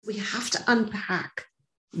we have to unpack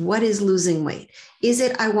what is losing weight. Is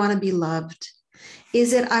it I want to be loved?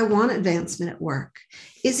 Is it I want advancement at work?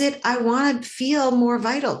 Is it I want to feel more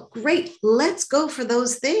vital? Great, let's go for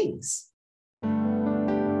those things.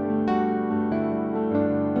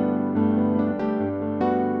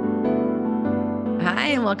 Hi,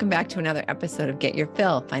 and welcome back to another episode of Get Your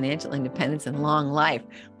Fill, Financial Independence and Long Life,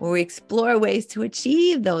 where we explore ways to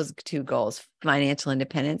achieve those two goals, financial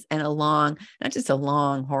independence and not just a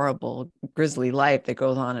long, horrible, grisly life that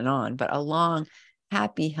goes on, but a long,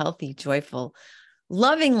 happy, healthy, joyful,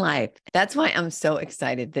 loving life. That's why I'm so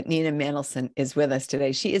excited that Nina Manolson is with us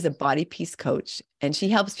today. She is a body peace coach, and she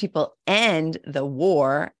helps people end the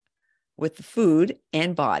war with the food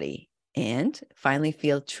and body, and finally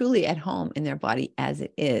feel truly at home in their body as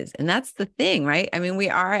it is. And that's the thing, right? I mean, we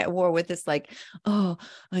are at war with this, like, I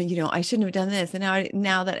shouldn't have done this. And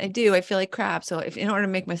now that I do, I feel like crap. So in order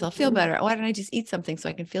to make myself feel better, why don't I just eat something so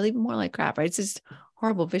I can feel even more like crap, right? It's just a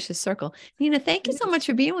horrible, vicious circle. Nina, thank you so much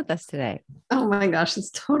for being with us today. Oh my gosh, it's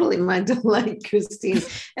totally my delight, Christine.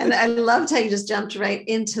 And I loved how you just jumped right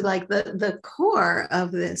into like the core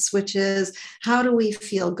of this, which is how do we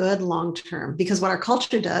feel good long-term? Because what our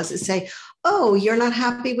culture does is say, oh, you're not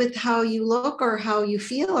happy with how you look or how you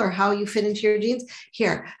feel or how you fit into your jeans.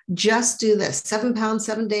 Here, just do this, 7 pounds,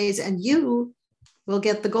 7 days, and you will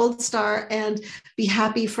get the gold star and be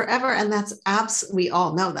happy forever. And that's we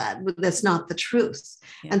all know that that's not the truth.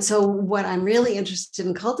 Yeah. And so what I'm really interested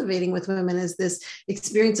in cultivating with women is this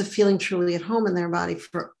experience of feeling truly at home in their body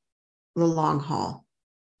for the long haul.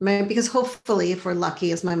 Right? Because hopefully, if we're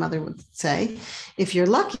lucky, as my mother would say, if you're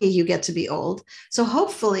lucky, you get to be old. So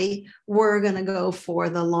hopefully we're going to go for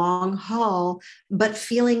the long haul, but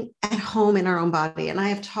feeling at home in our own body. And I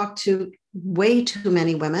have talked to way too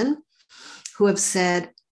many women who have said,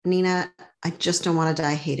 Nina, I just don't want to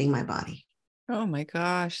die hating my body. Oh my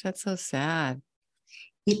gosh, that's so sad.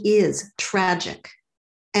 It is tragic.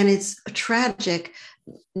 And it's tragic,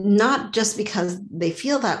 not just because they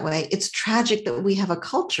feel that way. It's tragic that we have a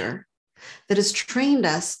culture that has trained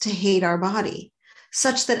us to hate our body,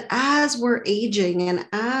 such that as we're aging and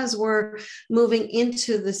as we're moving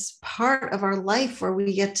into this part of our life where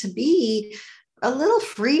we get to be a little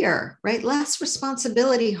freer, right? Less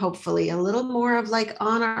responsibility, hopefully, a little more of like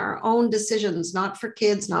on our own decisions, not for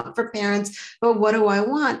kids, not for parents, but what do I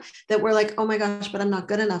want? That we're like, oh my gosh, but I'm not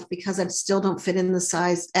good enough because I still don't fit in the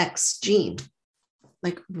size X gene.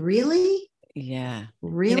 Like, really? Yeah.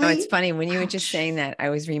 Really? It's funny when you were just saying that, I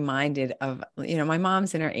was reminded of, my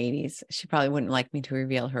mom's in her 80s. She probably wouldn't like me to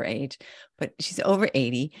reveal her age, but she's over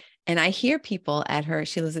 80. And I hear people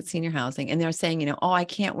she lives at senior housing, and they're saying, oh, I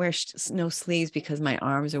can't wear no sleeves because my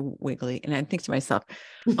arms are wiggly. And I think to myself,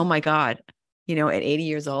 oh my God, at 80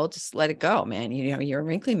 years old, just let it go, man. You're a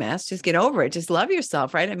wrinkly mess. Just get over it. Just love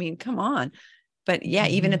yourself. Right. I mean, come on. But yeah,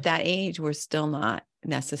 even at that age, we're still not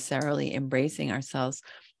necessarily embracing ourselves.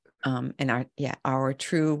 And our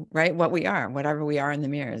true, right, what we are, whatever we are in the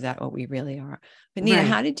mirror, is that what we really are? But Nina,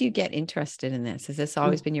 How did you get interested in this? Has this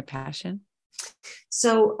always been your passion?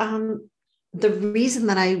 So the reason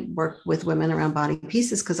that I work with women around body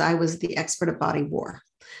peace is because I was the expert at body war.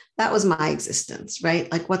 That was my existence,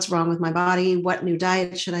 right? Like, what's wrong with my body? What new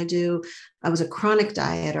diet should I do? I was a chronic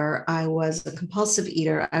dieter. I was a compulsive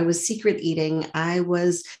eater. I was secret eating. I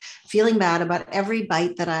was feeling bad about every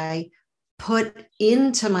bite that I put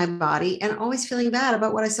into my body and always feeling bad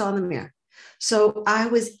about what I saw in the mirror. So I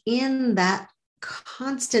was in that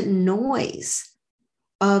constant noise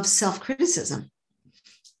of self-criticism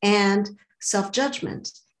and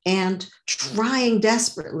self-judgment and trying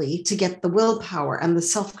desperately to get the willpower and the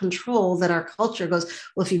self-control that our culture goes,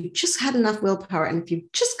 well, if you just had enough willpower and if you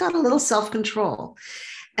just got a little self-control.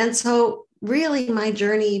 And so really my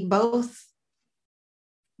journey, both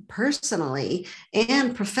personally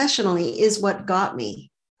and professionally, is what got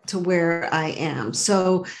me to where I am.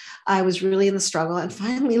 So I was really in the struggle, and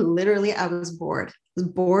finally, literally, I was bored. I was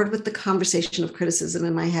bored with the conversation of criticism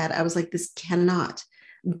in my head. I was like, this cannot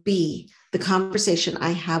be the conversation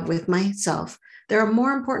I have with myself. There are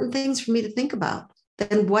more important things for me to think about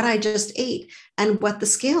than what I just ate and what the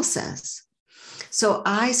scale says. So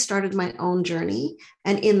I started my own journey,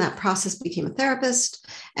 and in that process became a therapist,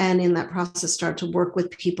 and in that process started to work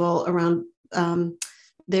with people around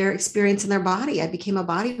their experience in their body. I became a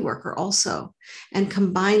body worker also and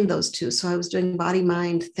combined those two. So I was doing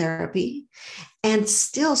body-mind therapy and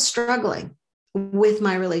still struggling with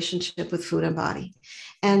my relationship with food and body.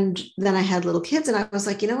 And then I had little kids, and I was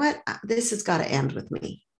like, you know what? This has got to end with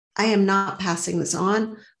me. I am not passing this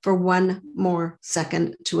on for one more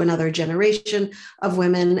second to another generation of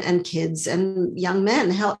women and kids and young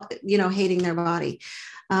men, hating their body.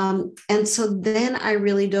 And so then I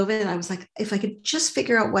really dove in. I was like, if I could just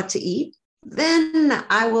figure out what to eat, then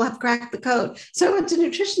I will have cracked the code. So I went to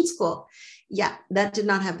nutrition school. Yeah, that did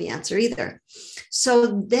not have the answer either.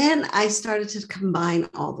 So then I started to combine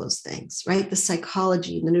all those things, right? The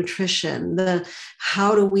psychology, the nutrition, the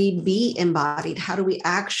how do we be embodied? How do we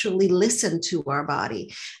actually listen to our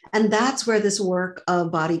body? And that's where this work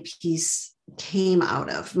of body peace came out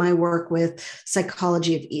of. My work with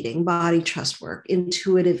psychology of eating, body trust work,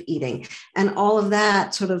 intuitive eating, and all of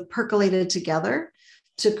that sort of percolated together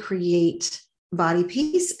to create body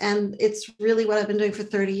peace. And it's really what I've been doing for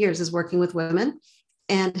 30 years is working with women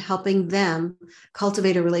and helping them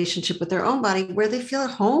cultivate a relationship with their own body where they feel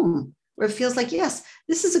at home, where it feels like, yes,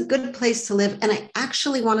 this is a good place to live. And I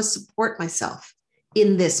actually want to support myself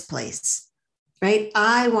in this place, right?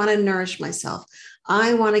 I want to nourish myself.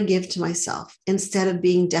 I want to give to myself instead of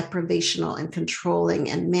being deprivational and controlling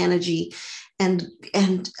and managing and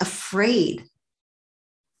afraid.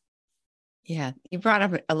 Yeah, you brought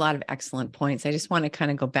up a lot of excellent points. I just want to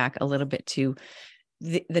kind of go back a little bit to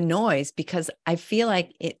the noise, because I feel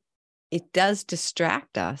like it does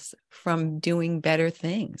distract us from doing better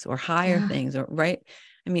things or higher things, or right.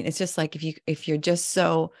 I mean, it's just like if you're just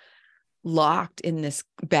so locked in this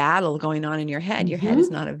battle going on in your head, your head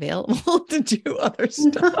is not available to do other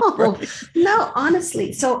stuff. No, right? no,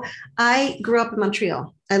 honestly. So I grew up in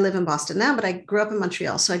Montreal. I live in Boston now, but I grew up in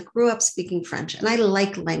Montreal. So I grew up speaking French and I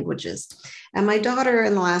like languages. And my daughter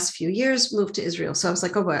in the last few years moved to Israel. So I was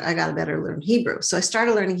like, oh boy, I got to better learn Hebrew. So I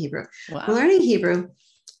started learning Hebrew. Wow. Learning Hebrew.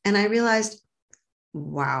 And I realized,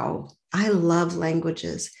 wow, I love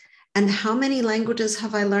languages. And how many languages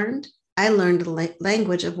have I learned? I learned the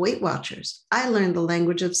language of Weight Watchers. I learned the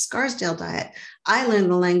language of Scarsdale diet. I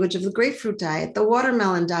learned the language of the grapefruit diet, the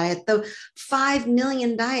watermelon diet, the 5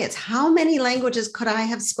 million diets. How many languages could I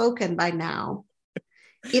have spoken by now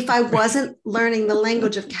if I wasn't learning the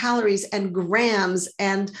language of calories and grams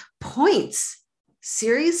and points?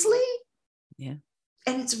 Seriously? Yeah.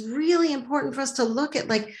 And it's really important for us to look at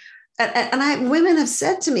women have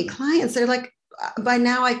said to me, clients, they're like, by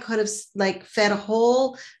now I could have like fed a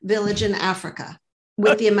whole village in Africa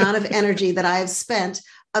with the amount of energy that I have spent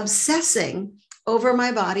obsessing over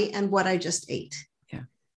my body and what I just ate. Yeah.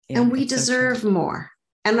 And we deserve more.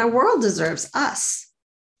 And our world deserves us,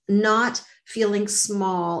 not feeling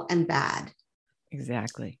small and bad.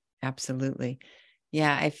 Exactly. Absolutely.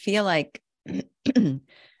 Yeah. I feel like I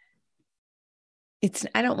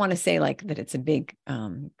don't want to say like that it's a big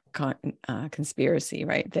conspiracy,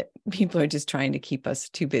 right? That people are just trying to keep us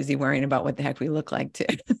too busy worrying about what the heck we look like to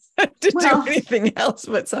do anything else.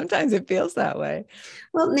 But sometimes it feels that way.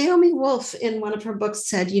 Well, Naomi Wolf in one of her books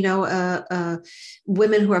said,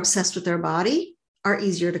 women who are obsessed with their body are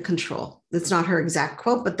easier to control. That's not her exact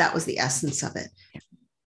quote, but that was the essence of it. Yeah.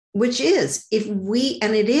 Which is,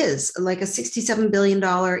 and it is like a $67 billion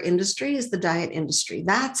industry is the diet industry.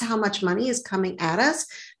 That's how much money is coming at us,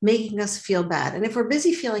 making us feel bad. And if we're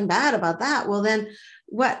busy feeling bad about that, well, then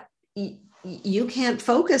what? You can't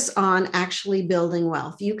focus on actually building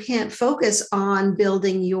wealth. You can't focus on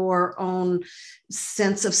building your own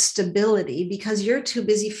sense of stability because you're too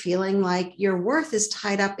busy feeling like your worth is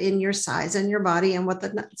tied up in your size and your body and what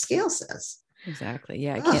the scale says. Exactly.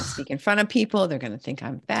 Yeah. I can't speak in front of people. They're going to think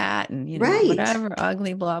I'm fat and, right. Whatever,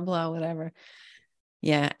 ugly, blah, blah, whatever.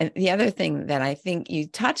 Yeah. And the other thing that I think you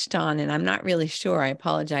touched on, and I'm not really sure, I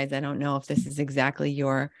apologize. I don't know if this is exactly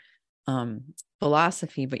your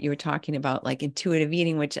philosophy, but you were talking about like intuitive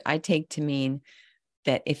eating, which I take to mean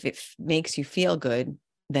that if it makes you feel good,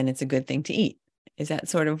 then it's a good thing to eat. Is that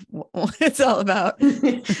sort of what it's all about?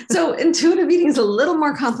 So intuitive eating is a little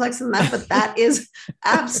more complex than that, but that is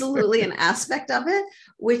absolutely an aspect of it,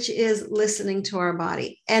 which is listening to our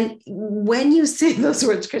body. And when you say those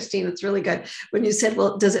words, Christine, it's really good. When you said,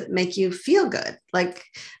 well, does it make you feel good? Like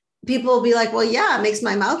people will be like, well, yeah, it makes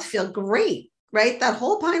my mouth feel great, right? That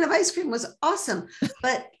whole pint of ice cream was awesome.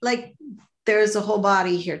 But like, there's a whole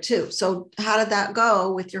body here too. So how did that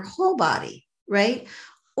go with your whole body, right?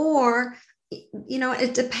 Or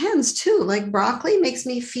it depends too. Like broccoli makes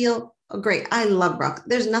me feel great. I love broccoli.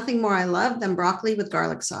 There's nothing more I love than broccoli with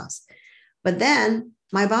garlic sauce. But then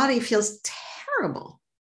my body feels terrible,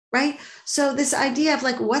 right? So this idea of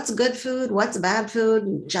like, what's good food, what's bad food,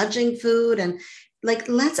 and judging food, and like,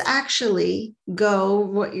 let's actually go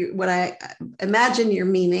what I imagine you're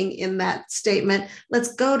meaning in that statement.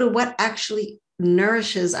 Let's go to what actually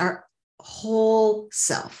nourishes our whole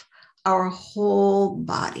self, our whole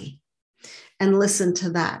body. And listen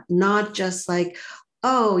to that, not just like,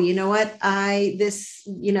 oh, you know what?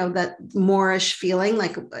 That moreish feeling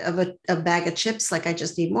like of a bag of chips, like I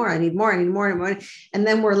just need more, I need more, I need more, and more. And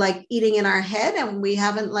then we're like eating in our head and we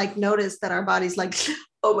haven't like noticed that our body's like,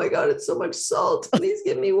 oh my God, it's so much salt. Please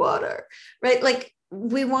give me water. Right. Like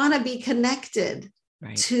we want to be connected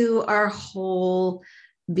to our whole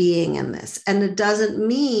being in this. And it doesn't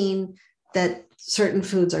mean that certain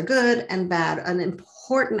foods are good and bad. An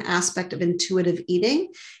important aspect of intuitive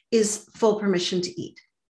eating is full permission to eat.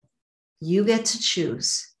 You get to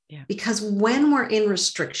choose. Yeah. Because when we're in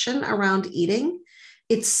restriction around eating,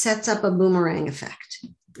 it sets up a boomerang effect,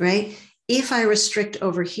 right? If I restrict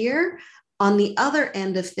over here, on the other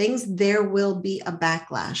end of things, there will be a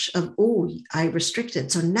backlash of, oh, I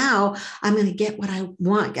restricted. So now I'm going to get what I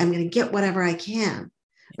want. I'm going to get whatever I can.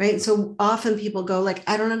 Right. So often people go like,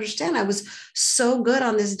 I don't understand. I was so good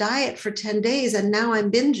on this diet for 10 days and now I'm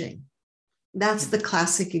binging. That's the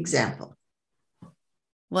classic example.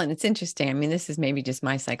 Well, and it's interesting. I mean, this is maybe just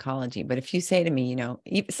my psychology, but if you say to me,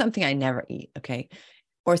 something I never eat, okay,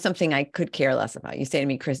 or something I could care less about. You say to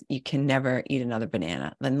me, Chris, you can never eat another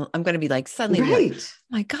banana. Then I'm going to be like, suddenly, like, oh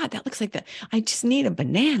my God, that looks like that. I just need a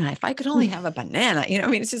banana. If I could only have a banana,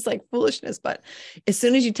 it's just like foolishness. But as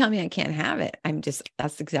soon as you tell me I can't have it,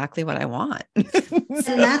 that's exactly what I want.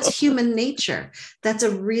 And that's human nature. That's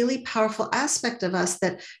a really powerful aspect of us,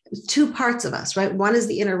 that two parts of us, right? One is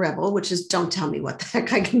the inner rebel, which is don't tell me what the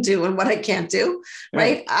heck I can do and what I can't do,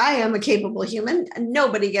 right? I am a capable human and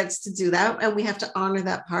nobody gets to do that. And we have to honor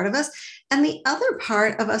that part of us. And the other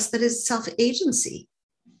part of us that is self-agency,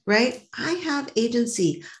 right? I have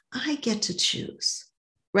agency. I get to choose.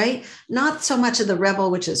 Right? Not so much of the rebel,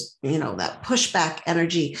 which is, that pushback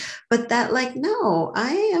energy, but that like, no,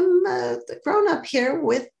 I am grown up here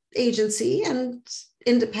with agency and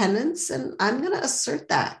independence, and I'm going to assert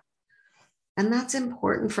that. And that's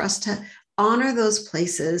important for us to honor those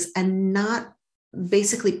places and not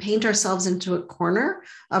basically paint ourselves into a corner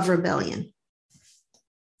of rebellion.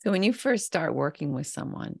 So when you first start working with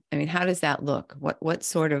someone, how does that look? What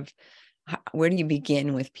sort of, where do you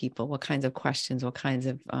begin with people? What kinds of questions? What kinds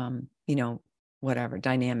of, whatever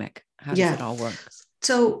dynamic? How does it all work?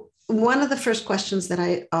 So one of the first questions that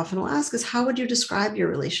I often will ask is, how would you describe your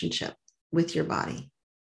relationship with your body?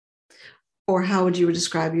 Or how would you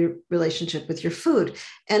describe your relationship with your food?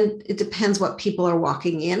 And it depends what people are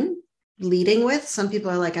walking in, leading with. Some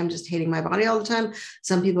people are like, I'm just hating my body all the time.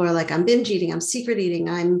 Some people are like, I'm binge eating, I'm secret eating,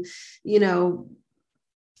 I'm,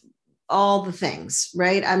 all the things,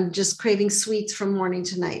 right? I'm just craving sweets from morning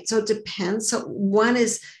to night. So it depends. So one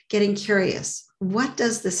is getting curious. What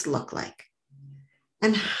does this look like?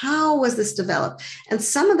 And how was this developed? And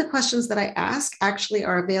some of the questions that I ask actually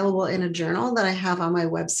are available in a journal that I have on my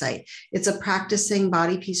website. It's a practicing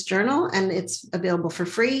body peace journal, and it's available for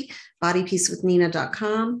free,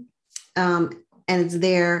 bodypeacewithnina.com. And it's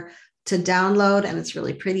there to download, and it's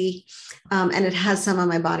really pretty. And it has some of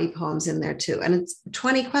my body poems in there too. And it's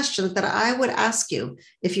 20 questions that I would ask you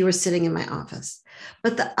if you were sitting in my office.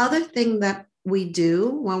 But the other thing that we do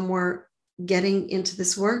when we're getting into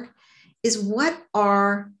this work is, what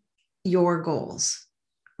are your goals,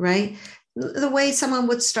 right? The way someone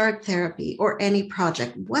would start therapy or any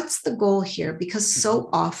project, what's the goal here? Because so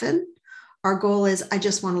often our goal is, I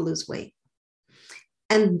just want to lose weight.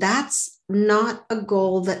 And that's not a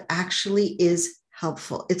goal that actually is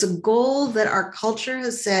helpful. It's a goal that our culture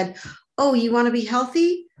has said, oh, you want to be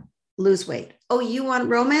healthy? Lose weight. Oh, you want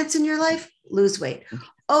romance in your life? Lose weight.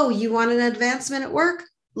 Oh, you want an advancement at work?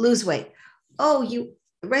 Lose weight. Oh,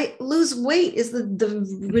 lose weight is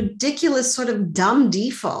the ridiculous sort of dumb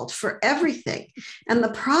default for everything. And the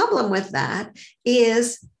problem with that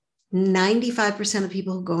is 95% of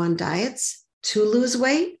people who go on diets to lose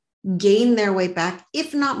weight gain their weight back,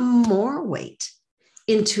 if not more weight,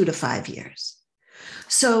 in 2 to 5 years.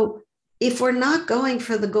 So if we're not going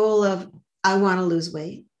for the goal of, I want to lose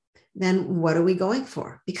weight, then what are we going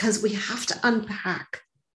for? Because we have to unpack,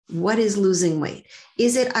 what is losing weight?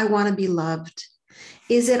 Is it, I want to be loved?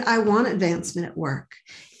 Is it, I want advancement at work?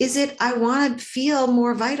 Is it, I want to feel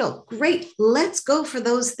more vital? Great. Let's go for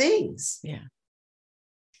those things. Yeah.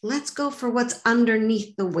 Let's go for what's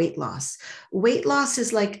underneath the weight loss. Weight loss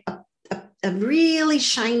is like a really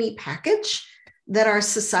shiny package that our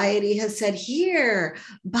society has said, here,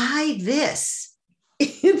 buy this.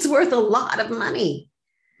 It's worth a lot of money,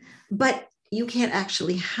 but you can't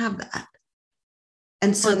actually have that.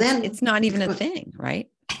 And so then it's not even a thing, right?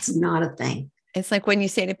 It's not a thing. It's like when you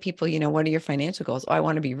say to people, what are your financial goals? Oh, I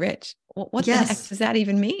want to be rich. Well, what the heck does that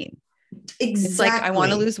even mean? Exactly. It's like, I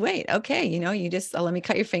want to lose weight. Okay. You just, let me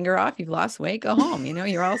cut your finger off. You've lost weight, go home.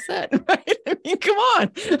 You're all set. Right? mean, come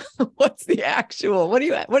on. What's the actual, what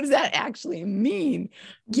does that actually mean?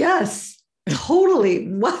 Yes, totally.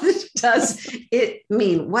 What does it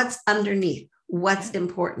mean? What's underneath? What's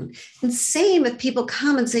important? And same if people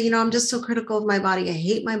come and say, I'm just so critical of my body. I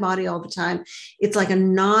hate my body all the time. It's like a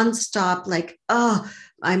nonstop, like, oh,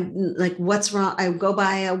 I'm like, what's wrong? I go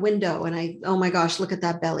by a window and oh my gosh, look at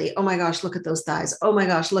that belly. Oh my gosh, look at those thighs. Oh my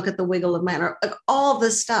gosh, look at the wiggle of my arm. Like all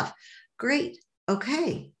this stuff. Great.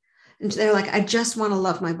 Okay. And they're like, I just want to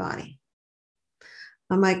love my body.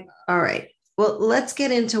 I'm like, all right. Well, let's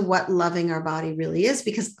get into what loving our body really is,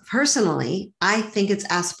 because personally, I think it's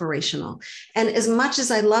aspirational. And as much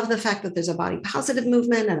as I love the fact that there's a body positive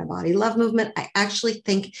movement and a body love movement, I actually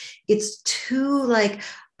think it's too like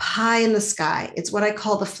pie in the sky. It's what I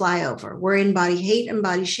call the flyover. We're in body hate and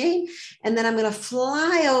body shame. And then I'm going to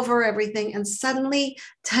fly over everything. And suddenly,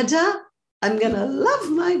 ta-da, I'm going to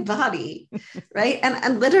love my body. Right.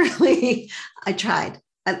 And literally, I tried.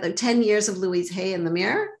 At the 10 years of Louise Hay in the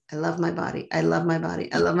mirror, I love my body. I love my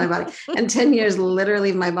body. I love my body. And 10 years,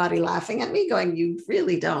 literally my body laughing at me going, you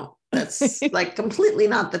really don't. That's like completely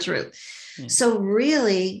not the truth. Yeah. So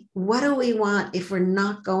really, what do we want if we're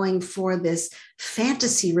not going for this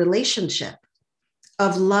fantasy relationship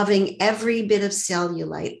of loving every bit of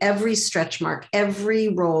cellulite, every stretch mark, every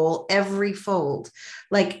roll, every fold?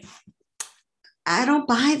 Like, I don't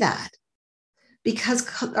buy that, because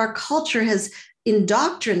our culture has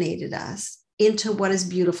indoctrinated us into what is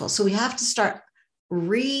beautiful. So we have to start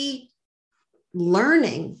relearning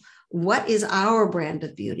what is our brand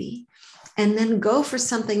of beauty, and then go for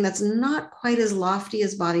something that's not quite as lofty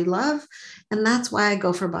as body love. And that's why I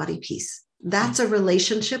go for body peace. That's a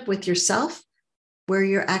relationship with yourself where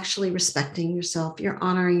you're actually respecting yourself, you're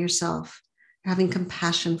honoring yourself, you're having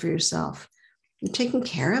compassion for yourself, you're taking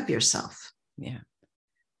care of yourself. Yeah.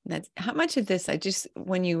 That's how much of this,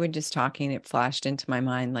 when you were just talking, it flashed into my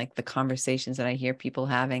mind, like the conversations that I hear people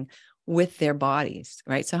having with their bodies,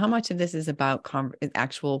 right? So how much of this is about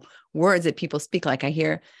actual words that people speak? Like I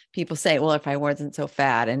hear people say, well, if I wasn't so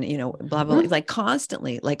fat and, blah, blah, like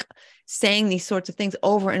constantly like saying these sorts of things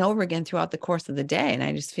over and over again throughout the course of the day. And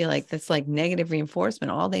I just feel like that's like negative reinforcement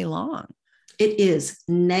all day long. It is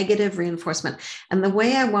negative reinforcement. And the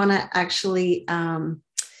way I want to actually,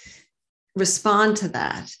 respond to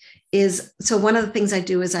that is, so one of the things I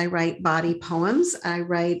do is I write body poems. I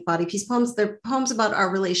write body peace poems. They're poems about our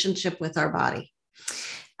relationship with our body.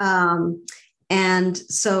 And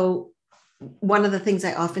so one of the things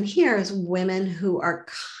I often hear is women who are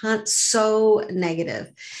so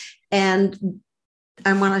negative. And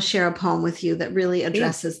I want to share a poem with you that really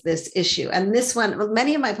addresses this issue. And this one,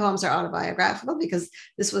 many of my poems are autobiographical because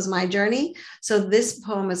this was my journey. So this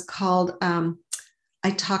poem is called, I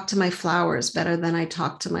talk to my flowers better than I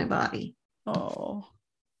talk to my body. Oh,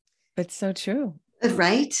 it's so true.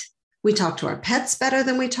 Right? We talk to our pets better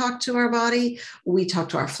than we talk to our body. We talk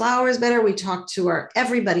to our flowers better. We talk to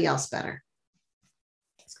everybody else better.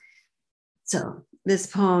 So this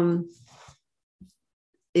poem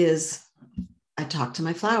is, I talk to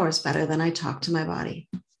my flowers better than I talk to my body.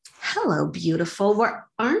 Hello, beautiful.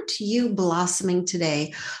 Aren't you blossoming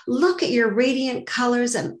today? Look at your radiant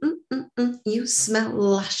colors and you smell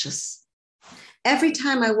luscious. Every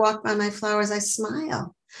time I walk by my flowers, I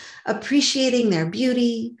smile, appreciating their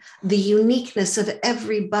beauty, the uniqueness of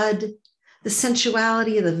every bud, the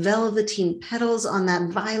sensuality of the velveteen petals on that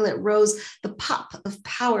violet rose, the pop of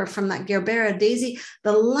power from that gerbera daisy,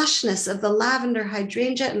 the lushness of the lavender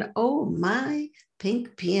hydrangea, and oh, my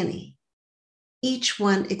pink peony. Each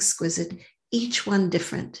one exquisite, each one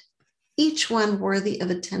different, each one worthy of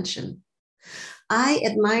attention. I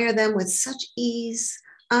admire them with such ease.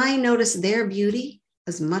 I notice their beauty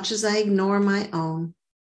as much as I ignore my own.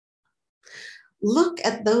 Look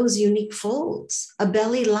at those unique folds, a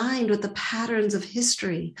belly lined with the patterns of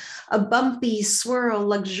history, a bumpy swirl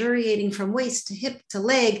luxuriating from waist to hip to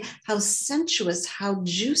leg. How sensuous, how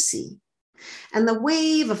juicy. And the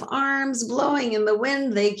wave of arms blowing in the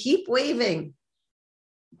wind, they keep waving.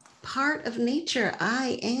 Part of nature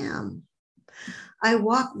I am. I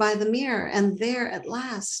walk by the mirror and there at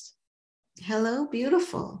last. Hello,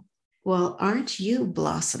 beautiful. Well, aren't you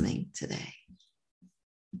blossoming today?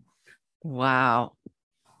 Wow.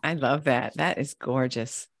 I love that. That is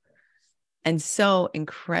gorgeous. And so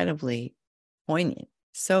incredibly poignant,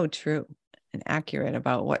 so true and accurate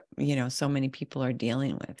about what, so many people are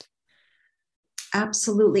dealing with.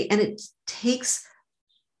 Absolutely. And it takes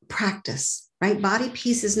practice, right? Body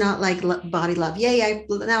peace is not like body love. Yay, I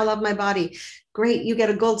now love my body. Great, you get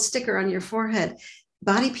a gold sticker on your forehead.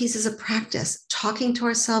 Body peace is a practice. Talking to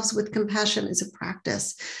ourselves with compassion is a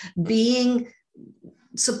practice. Being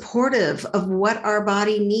supportive of what our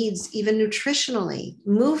body needs, even nutritionally,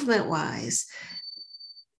 movement wise,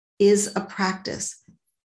 is a practice.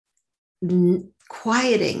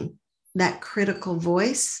 Quieting that critical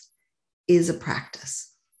voice is a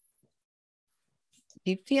practice.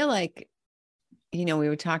 Do you feel like, we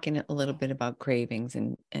were talking a little bit about cravings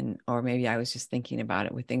or maybe I was just thinking about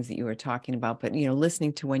it with things that you were talking about, but,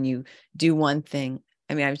 listening to when you do one thing,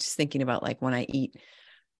 I was just thinking about like when I eat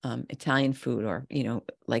Italian food or,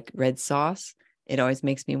 like red sauce, it always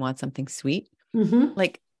makes me want something sweet. Mm-hmm.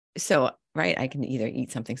 Like, so, right. I can either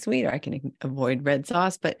eat something sweet or I can avoid red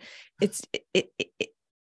sauce, but it's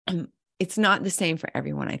not the same for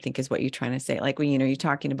everyone, I think is what you're trying to say. Like when, you're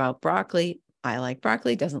talking about broccoli, I like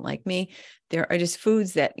broccoli, doesn't like me. There are just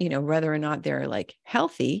foods that, whether or not they're like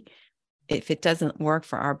healthy, if it doesn't work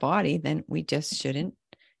for our body, then we just shouldn't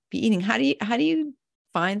be eating. How do you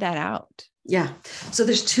find that out? Yeah. So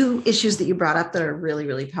there's two issues that you brought up that are really,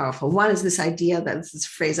 really powerful. One is this idea that's this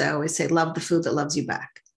phrase I always say, love the food that loves you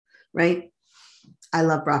back, right? I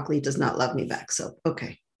love broccoli, does not love me back. So,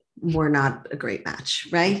 okay, we're not a great match,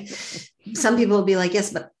 right? Some people will be like,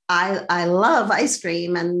 yes, but I love ice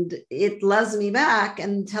cream and it loves me back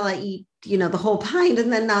until I eat, the whole pint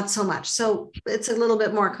and then not so much. So it's a little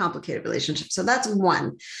bit more complicated relationship. So that's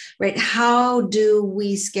one, right? How do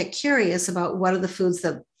we get curious about what are the foods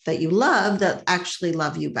that you love that actually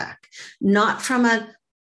love you back? Not from a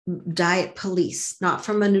diet police, not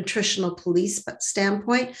from a nutritional police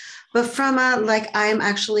standpoint, but from a like, I'm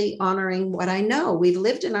actually honoring what I know. We've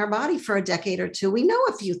lived in our body for a decade or two. We know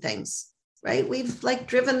a few things, right? We've like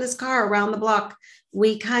driven this car around the block.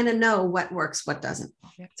 We kind of know what works, what doesn't.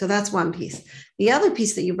 So that's one piece. The other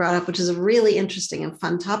piece that you brought up, which is a really interesting and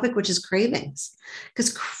fun topic, which is cravings,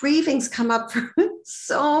 because cravings come up for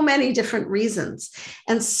so many different reasons.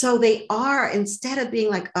 And so they are, instead of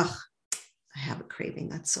being like, oh, I have a craving.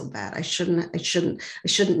 That's so bad. I shouldn't. No. I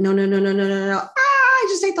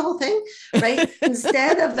just ate the whole thing, right?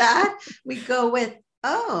 Instead of that, we go with,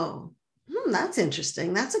 oh, that's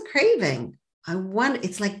interesting. That's a craving.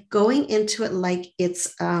 It's like going into it like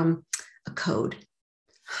it's a code.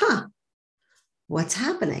 What's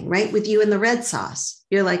happening, right? With you and the red sauce,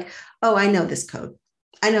 you're like, oh, I know this code.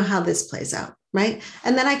 I know how this plays out, right?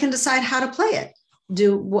 And then I can decide how to play it.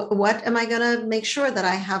 What am I going to make sure that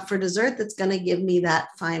I have for dessert that's going to give me that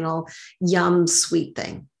final yum sweet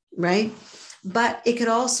thing, right? But it could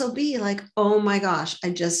also be like, oh my gosh,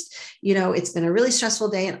 I just, it's been a really stressful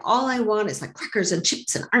day and all I want is like crackers and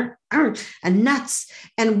chips and nuts.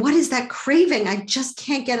 And what is that craving? I just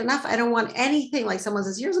can't get enough. I don't want anything. Like someone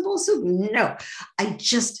says, here's a bowl of soup. No,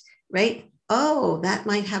 right? Oh, that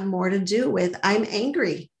might have more to do with I'm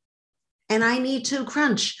angry and I need to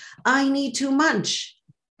crunch. I need to munch,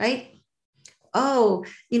 right? Oh,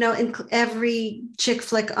 in every chick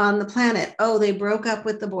flick on the planet, oh, they broke up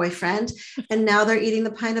with the boyfriend and now they're eating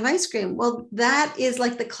the pint of ice cream. Well, that is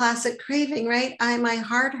like the classic craving, right? My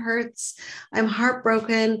heart hurts. I'm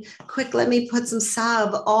heartbroken. Quick, let me put some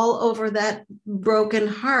salve all over that broken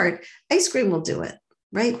heart. Ice cream will do it,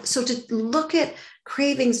 right? So to look at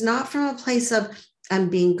cravings, not from a place of I'm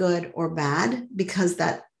being good or bad, because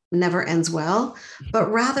that never ends well, but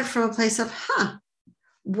rather from a place of,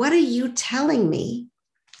 what are you telling me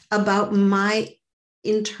about my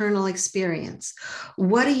internal experience?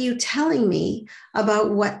 What are you telling me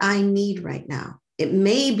about what I need right now? It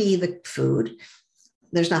may be the food.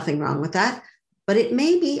 There's nothing wrong with that, but it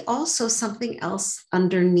may be also something else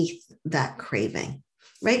underneath that craving,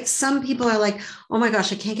 right? Some people are like, oh my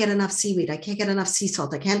gosh, I can't get enough seaweed. I can't get enough sea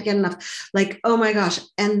salt. I can't get enough, like, oh my gosh.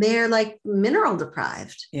 And they're like mineral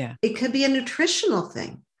deprived. Yeah. It could be a nutritional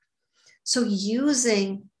thing. So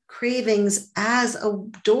using cravings as a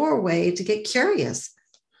doorway to get curious.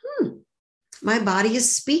 My body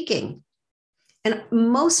is speaking. And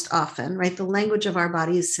most often, right, the language of our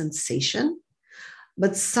body is sensation.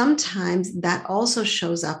 But sometimes that also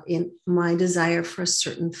shows up in my desire for a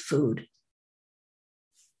certain food.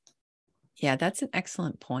 Yeah, that's an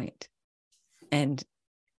excellent point. And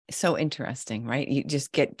so interesting, right? You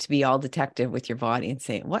just get to be all detective with your body and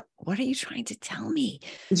say, what are you trying to tell me?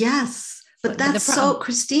 Yes. But that's so,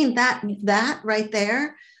 Christine, that right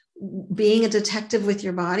there, being a detective with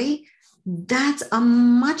your body, that's a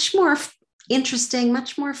much more interesting,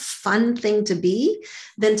 much more fun thing to be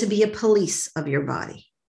than to be a police of your body.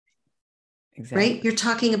 Exactly. Right? You're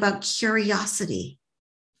talking about curiosity.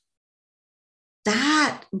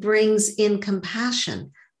 That brings in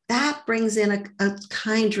compassion. That brings in a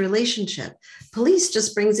kind relationship. Police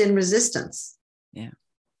just brings in resistance. Yeah.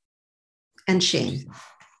 And shame.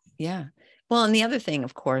 Yeah. Well, and the other thing,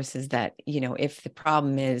 of course, is that, if the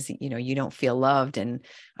problem is, you don't feel loved and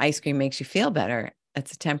ice cream makes you feel better,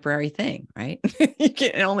 that's a temporary thing, right? You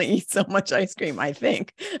can only eat so much ice cream, I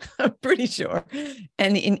think. I'm pretty sure.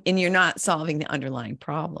 And you're not solving the underlying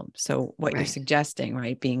problem. So what you're suggesting,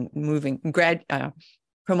 right,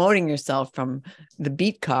 promoting yourself from the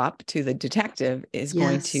beat cop to the detective is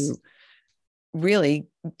going to really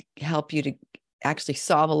help you to actually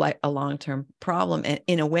solve a long-term problem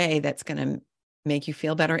in a way that's going to make you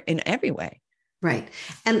feel better in every way. Right.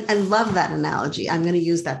 And I love that analogy. I'm going to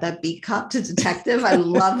use that beat cop to detective. I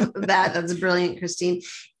love that. That's brilliant, Christine.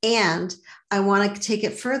 And I want to take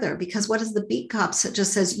it further, because what does the beat cop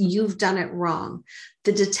just says? You've done it wrong.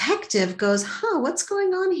 The detective goes, what's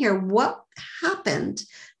going on here? What happened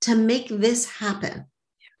to make this happen?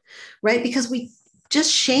 Right. Because we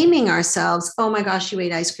just shaming ourselves. Oh my gosh, you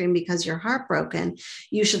ate ice cream because you're heartbroken.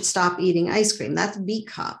 You should stop eating ice cream. That's beat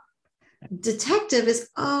cop. Detective is,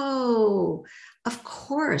 of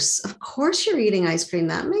course you're eating ice cream.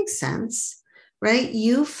 That makes sense, right?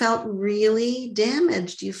 You felt really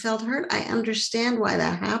damaged. You felt hurt. I understand why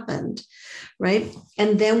that happened, right?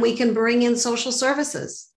 And then we can bring in social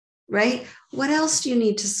services, right? What else do you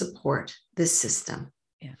need to support this system?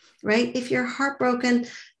 Right? If you're heartbroken,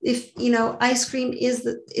 if ice cream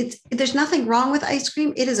there's nothing wrong with ice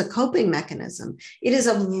cream. It is a coping mechanism. It is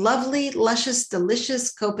a lovely, luscious,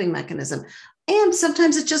 delicious coping mechanism. And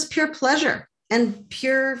sometimes it's just pure pleasure and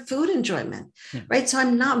pure food enjoyment, right? So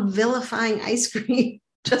I'm not vilifying ice cream,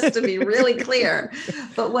 just to be really clear.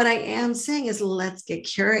 But what I am saying is, let's get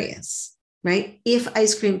curious, right? If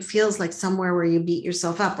ice cream feels like somewhere where you beat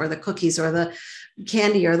yourself up, or the cookies or the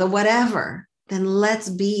candy or the whatever, then let's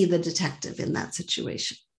be the detective in that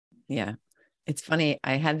situation. Yeah. It's funny.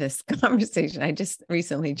 I had this conversation. I just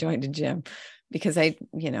recently joined a gym because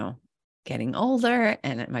getting older,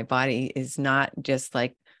 and my body is not just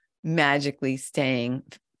like magically staying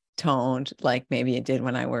toned like maybe it did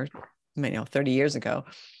when I were 30 years ago.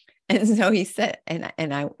 And so he said,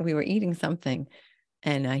 we were eating something,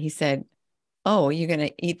 and he said, "Oh, you're going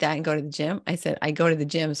to eat that and go to the gym?" I said, "I go to the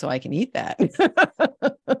gym so I can eat that."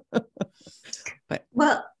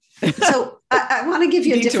 So I want to give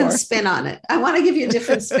you a different spin on it. I want to give you a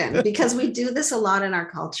different spin, because we do this a lot in our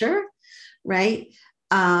culture, right?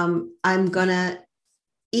 I'm going to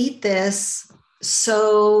eat this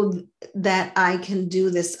so that I can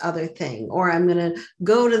do this other thing, or I'm going to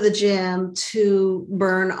go to the gym to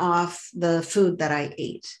burn off the food that I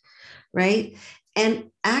ate, right?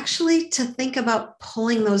 And actually to think about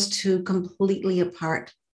pulling those two completely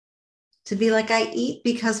apart, to be like, I eat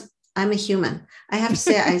because I'm a human. I have to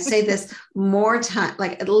say, I say this more time,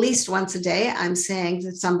 like at least once a day. I'm saying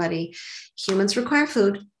to somebody, humans require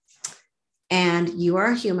food, and you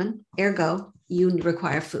are a human, ergo, you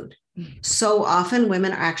require food. So often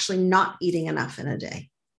women are actually not eating enough in a day.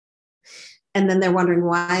 And then they're wondering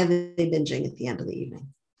why they're binging at the end of the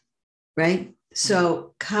evening, right?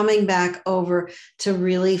 So coming back over to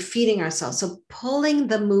really feeding ourselves. So pulling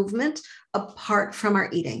the movement apart from our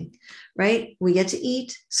eating, right? We get to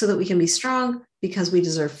eat so that we can be strong, because we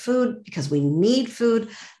deserve food, because we need food,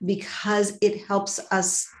 because it helps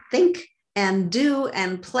us think and do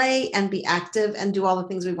and play and be active and do all the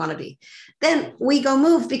things we want to be. Then we go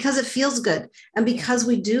move because it feels good. And because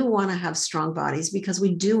we do want to have strong bodies, because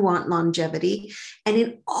we do want longevity. And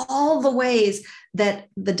in all the ways that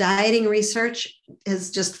the dieting research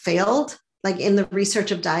has just failed, like in the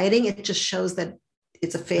research of dieting, it just shows that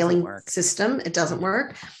it's a failing system. It doesn't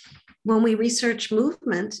work. When we research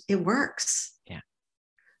movement, it works. Yeah.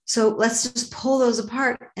 So let's just pull those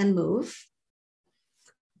apart and move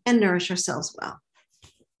and nourish ourselves well.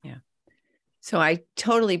 Yeah. So I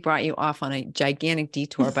totally brought you off on a gigantic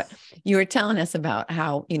detour, but you were telling us about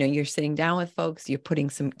how, you're sitting down with folks, you're putting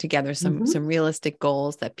together some realistic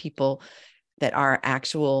goals that people that are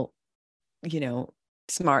actual,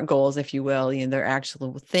 smart goals, if you will, they're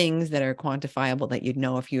actual things that are quantifiable that you'd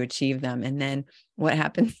know if you achieve them. And then what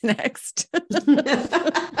happens next?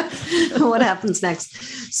 What happens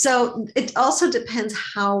next? So it also depends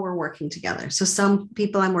how we're working together. So some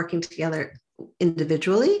people I'm working together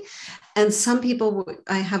individually, and some people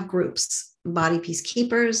I have groups, body peace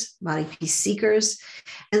keepers, body peace seekers.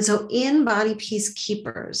 And so in body peace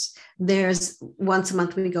keepers, there's once a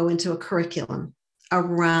month we go into a curriculum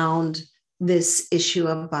around this issue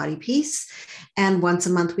of body peace. And once a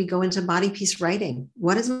month we go into body peace writing.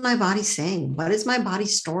 What is my body saying? What is my body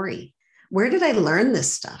story? Where did I learn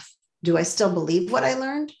this stuff? Do I still believe what I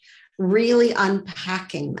learned? Really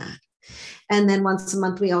unpacking that. And then once a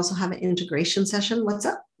month, we also have an integration session. What's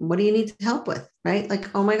up? What do you need help with? Right?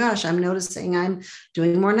 Like, oh my gosh, I'm noticing I'm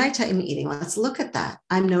doing more nighttime eating. Let's look at that.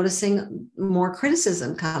 I'm noticing more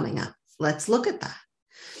criticism coming up. Let's look at that.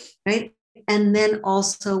 Right? And then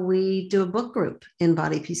also we do a book group in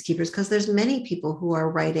Body Peacekeepers because there's many people who are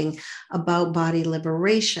writing about body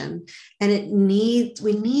liberation. And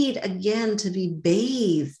we need again to be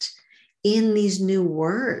bathed in these new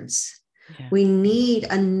words. Yeah. We need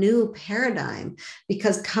a new paradigm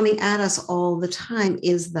because coming at us all the time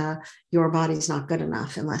is your body's not good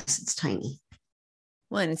enough unless it's tiny.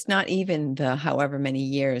 Well, and it's not even the however many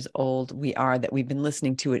years old we are that we've been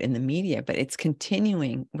listening to it in the media, but it's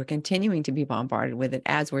continuing. We're continuing to be bombarded with it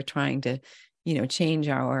as we're trying to, change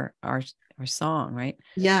our song, right?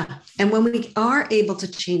 Yeah. And when we are able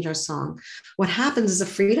to change our song, what happens is a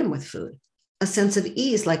freedom with food, a sense of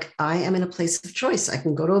ease. Like I am in a place of choice. I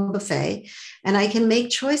can go to a buffet and I can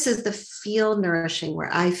make choices that feel nourishing,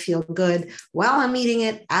 where I feel good while I'm eating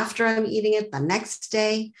it, after I'm eating it, the next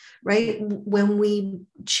day, right? When we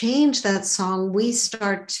change that song, we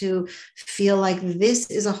start to feel like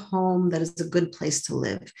this is a home that is a good place to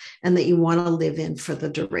live and that you want to live in for the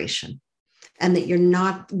duration. And that you're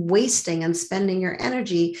not wasting and spending your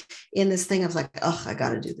energy in this thing of like, oh, I got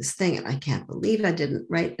to do this thing and I can't believe I didn't,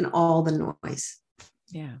 right? And all the noise.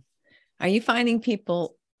 Yeah. Are you finding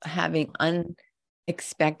people having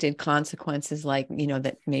unexpected consequences, like,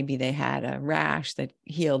 that maybe they had a rash that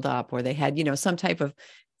healed up, or they had, some type of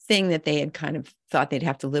thing that they had kind of thought they'd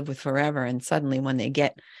have to live with forever. And suddenly when they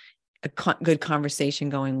get a good conversation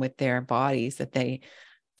going with their bodies, that they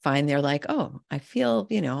find they're like, oh, I feel,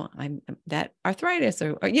 I'm that arthritis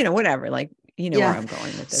or whatever, like, where I'm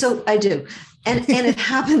going with this. So I do. And it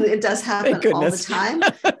happens, it does happen all the time,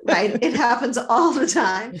 right? It happens all the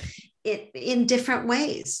time in different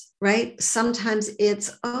ways, right? Sometimes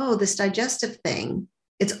it's, this digestive thing.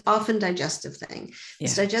 It's often digestive thing. Yeah.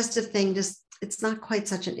 This digestive thing, it's not quite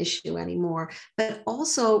such an issue anymore. But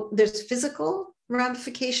also there's physical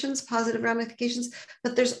ramifications, positive ramifications,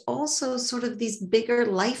 but there's also sort of these bigger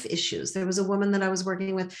life issues. There was a woman that I was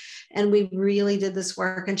working with and we really did this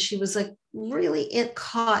work, and she was like really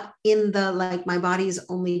caught in the, like, my body is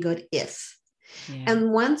only good if. Yeah.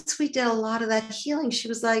 And once we did a lot of that healing, she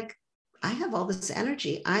was like, I have all this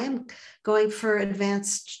energy. I am going for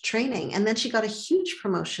advanced training. And then she got a huge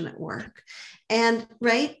promotion at work. And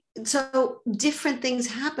right. So different things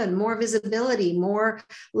happen, more visibility, more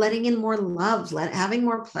letting in more love, having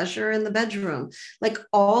more pleasure in the bedroom, like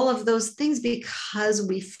all of those things, because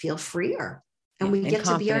we feel freer and we get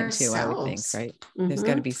to be ourselves too, I would think, right? Mm-hmm. There's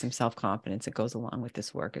got to be some self-confidence that goes along with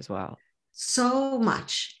this work as well. So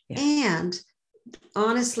much. Yeah. And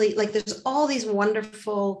honestly, like there's all these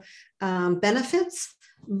wonderful benefits,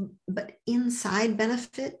 but inside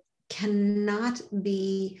benefit cannot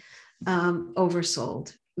be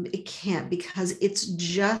oversold. It can't, because it's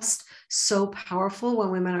just so powerful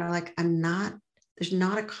when women are like, there's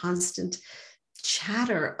not a constant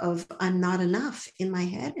chatter of I'm not enough in my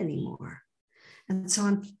head anymore. And so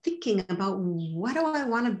I'm thinking about, what do I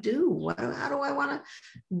want to do? How do I want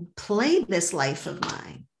to play this life of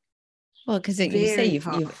mine? Well, because you say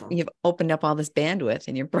you've opened up all this bandwidth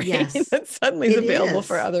in your brain, yes, that suddenly is available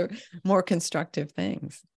for other more constructive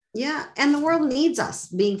things. Yeah. And the world needs us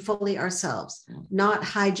being fully ourselves, not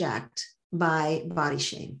hijacked by body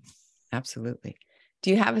shame. Absolutely. Do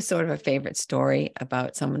you have a sort of a favorite story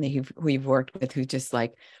about someone who you've worked with who just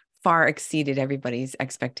like far exceeded everybody's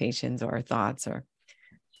expectations or thoughts? Or,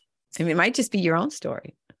 I mean, it might just be your own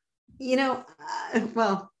story.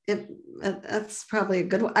 That's probably a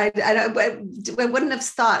good one. I wouldn't have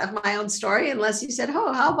thought of my own story unless you said,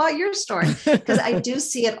 oh, how about your story? Because I do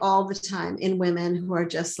see it all the time in women who are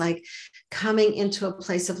just like coming into a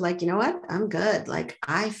place of like, you know what, I'm good. Like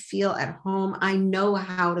I feel at home. I know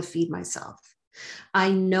how to feed myself. I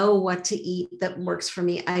know what to eat that works for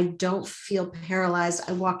me. I don't feel paralyzed.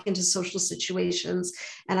 I walk into social situations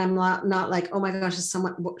and I'm not like, oh my gosh,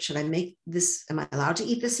 should I make this? Am I allowed to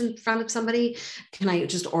eat this in front of somebody? Can I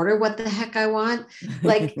just order what the heck I want?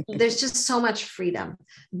 Like there's just so much freedom.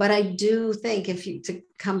 But I do think to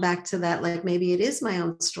come back to that, like maybe it is my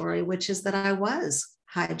own story, which is that I was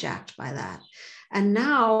hijacked by that. And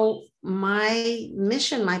now my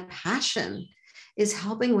mission, my passion is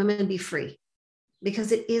helping women be free.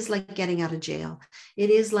 Because it is like getting out of jail.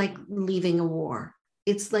 It is like leaving a war.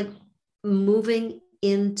 It's like moving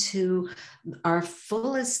into our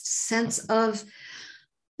fullest sense of,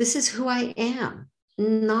 this is who I am,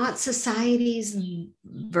 not society's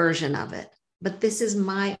version of it, but this is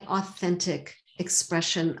my authentic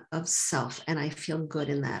expression of self. And I feel good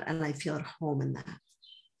in that. And I feel at home in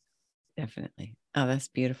that. Definitely. Oh, that's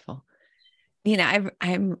beautiful.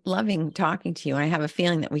 I'm loving talking to you. And I have a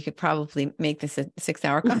feeling that we could probably make this a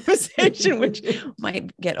 6-hour conversation, which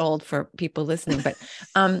might get old for people listening. But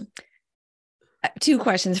 2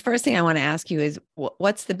 questions. First thing I want to ask you is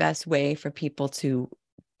what's the best way for people to,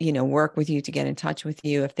 work with you, to get in touch with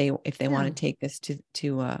you if they want to take this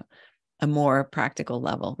to a more practical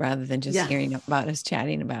level rather than just hearing about us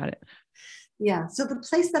chatting about it? Yeah. So the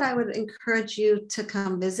place that I would encourage you to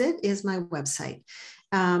come visit is my website.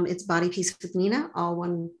 It's Body Peace with Nina, all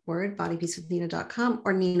one word, bodypeacewithnina.com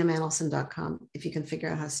or ninamanolson.com, if you can figure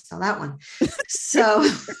out how to spell that one. So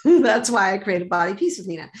that's why I created Body Peace with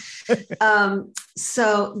Nina.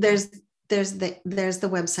 So there's the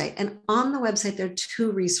website. And on the website, there are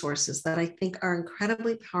 2 resources that I think are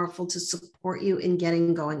incredibly powerful to support you in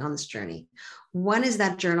getting going on this journey. One is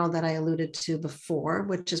that journal that I alluded to before,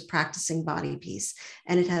 which is Practicing Body Peace.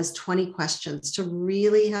 And it has 20 questions to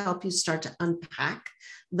really help you start to unpack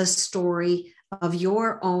the story of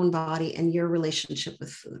your own body and your relationship with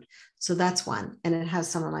food. So that's one. And it has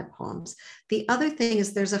some of my poems. The other thing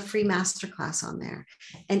is there's a free masterclass on there.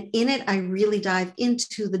 And in it, I really dive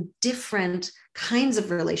into the different kinds of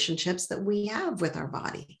relationships that we have with our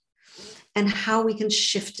body and how we can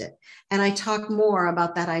shift it. And I talk more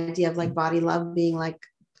about that idea of like body love being like,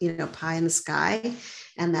 pie in the sky,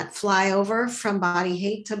 and that flyover from body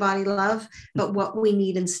hate to body love, but what we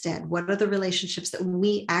need instead. What are the relationships that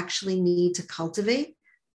we actually need to cultivate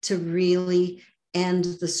to really end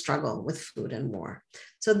the struggle with food and war?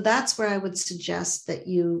 So that's where I would suggest that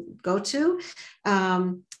you go to.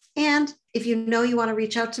 And if you want to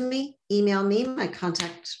reach out to me, email me. My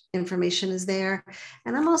contact information is there.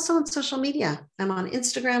 And I'm also on social media. I'm on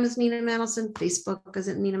Instagram as Nina Manolson, Facebook as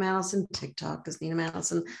Nina Manolson, TikTok as Nina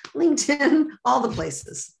Manolson, LinkedIn, all the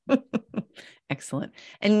places. Excellent.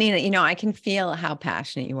 And Nina, I can feel how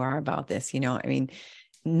passionate you are about this. Not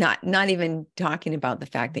even talking about the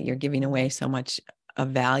fact that you're giving away so much of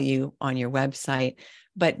value on your website,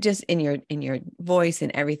 but just in your voice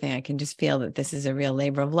and everything, I can just feel that this is a real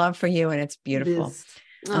labor of love for you, and it's beautiful.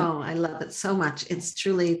 I love it so much. It's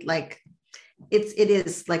truly like, it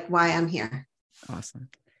is like why I'm here. Awesome.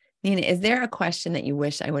 Nina, is there a question that you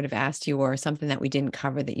wish I would have asked you, or something that we didn't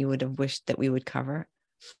cover that you would have wished that we would cover?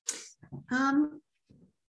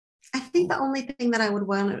 I think the only thing that I would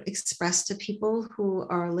want to express to people who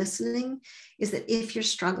are listening is that if you're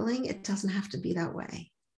struggling, it doesn't have to be that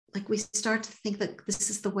way. Like, we start to think that this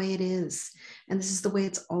is the way it is, and this is the way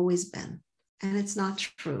it's always been. And it's not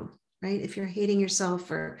true, right? If you're hating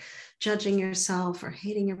yourself or judging yourself or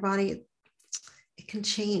hating your body, it can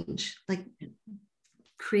change. Like,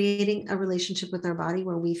 creating a relationship with our body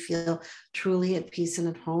where we feel truly at peace and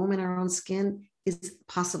at home in our own skin is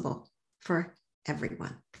possible for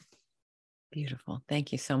everyone. Beautiful.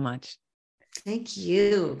 Thank you so much. Thank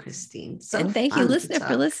you, Christine. And thank you, listener,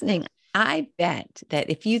 for listening. I bet that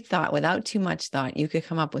if you thought, without too much thought, you could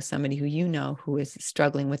come up with somebody who is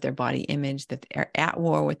struggling with their body image, that they're at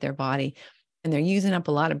war with their body, and they're using up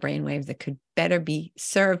a lot of brainwaves that could better be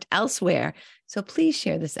served elsewhere. So please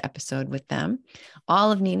share this episode with them.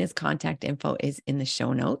 All of Nina's contact info is in the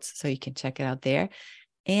show notes, so you can check it out there.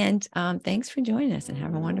 And thanks for joining us, and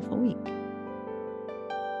have a wonderful week.